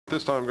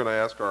This time I'm going to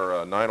ask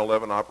our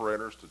 9/11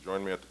 operators to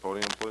join me at the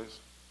podium, please.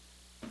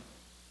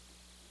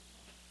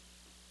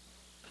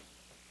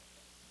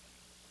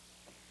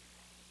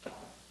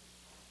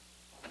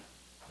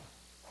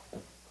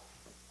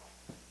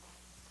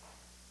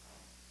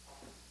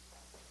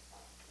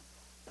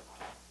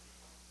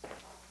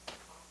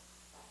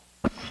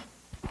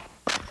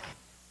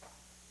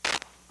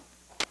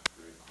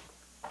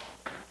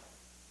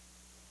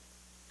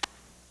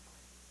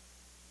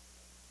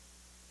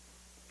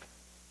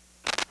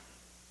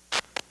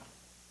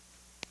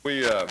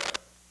 We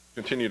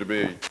continue to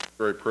be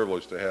very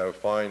privileged to have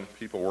fine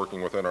people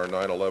working within our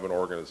 9/11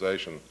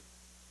 organization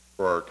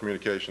for our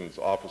communications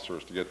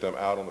officers to get them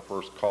out on the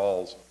first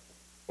calls.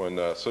 When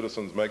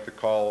citizens make the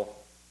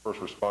call,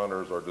 first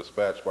responders are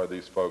dispatched by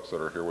these folks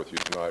that are here with you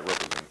tonight,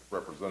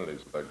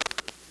 representatives of that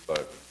group. So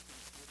it's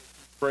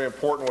very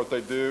important what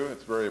they do.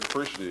 It's very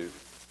appreciative.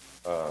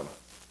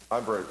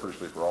 I'm very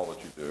appreciative for all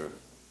that you do.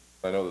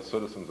 I know the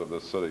citizens of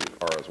this city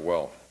are as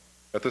well.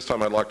 At this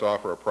time, I'd like to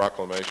offer a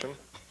proclamation.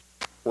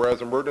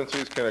 Whereas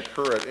emergencies can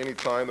occur at any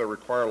time that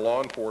require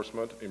law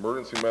enforcement,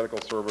 emergency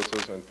medical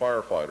services, and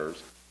firefighters,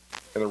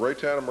 and the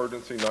Raytown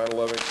Emergency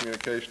 9/11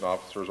 communication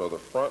officers are the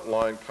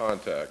front-line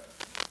contact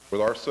with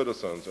our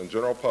citizens and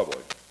general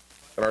public,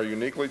 and are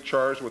uniquely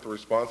charged with the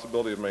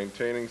responsibility of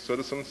maintaining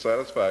citizen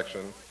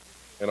satisfaction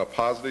and a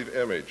positive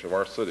image of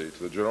our city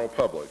to the general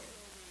public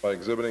by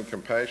exhibiting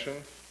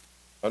compassion,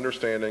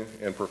 understanding,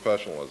 and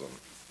professionalism.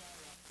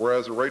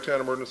 Whereas the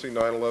Raytown Emergency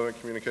 9/11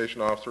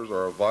 communication officers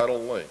are a vital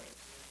link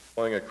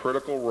playing a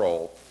critical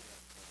role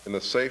in the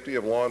safety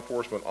of law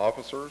enforcement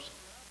officers,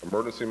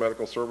 emergency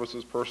medical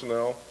services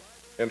personnel,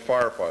 and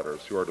firefighters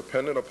who are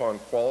dependent upon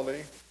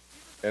quality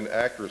and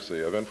accuracy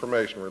of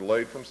information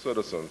relayed from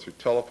citizens who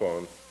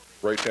telephone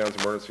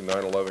Raytown's Emergency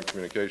 9/11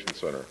 Communication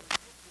Center.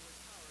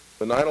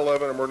 The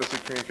 9/11 Emergency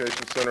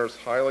Communication Center's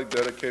highly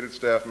dedicated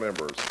staff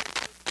members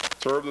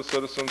serve the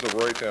citizens of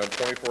Raytown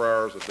 24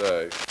 hours a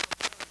day,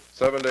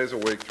 7 days a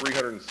week,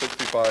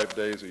 365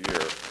 days a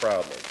year,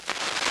 proudly,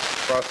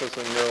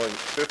 processing nearly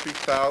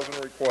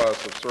 50,000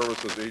 requests of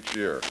services each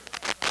year.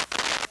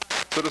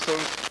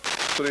 Citizens,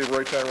 the City of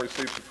Raytown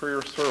receive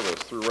superior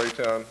service through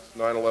Raytown's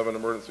 9/11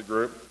 Emergency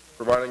Group,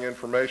 providing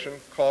information,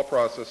 call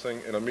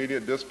processing, and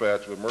immediate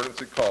dispatch of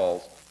emergency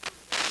calls,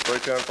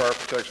 Raytown Fire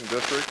Protection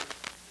District,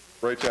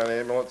 Raytown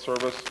Ambulance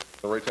Service,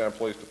 the Raytown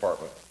Police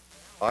Department.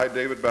 I,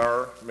 David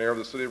Bauer, Mayor of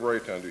the City of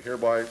Raytown, do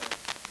hereby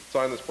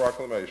sign this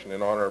proclamation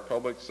in honor of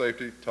Public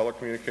Safety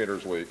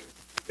Telecommunicators Week,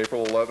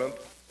 April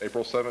 11th,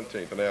 April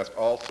 17th, and ask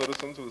all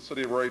citizens of the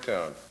City of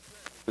Raytown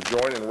to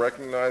join in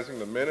recognizing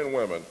the men and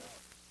women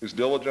whose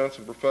diligence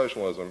and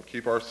professionalism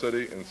keep our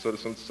city and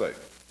citizens safe.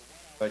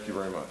 Thank you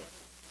very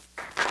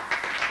much.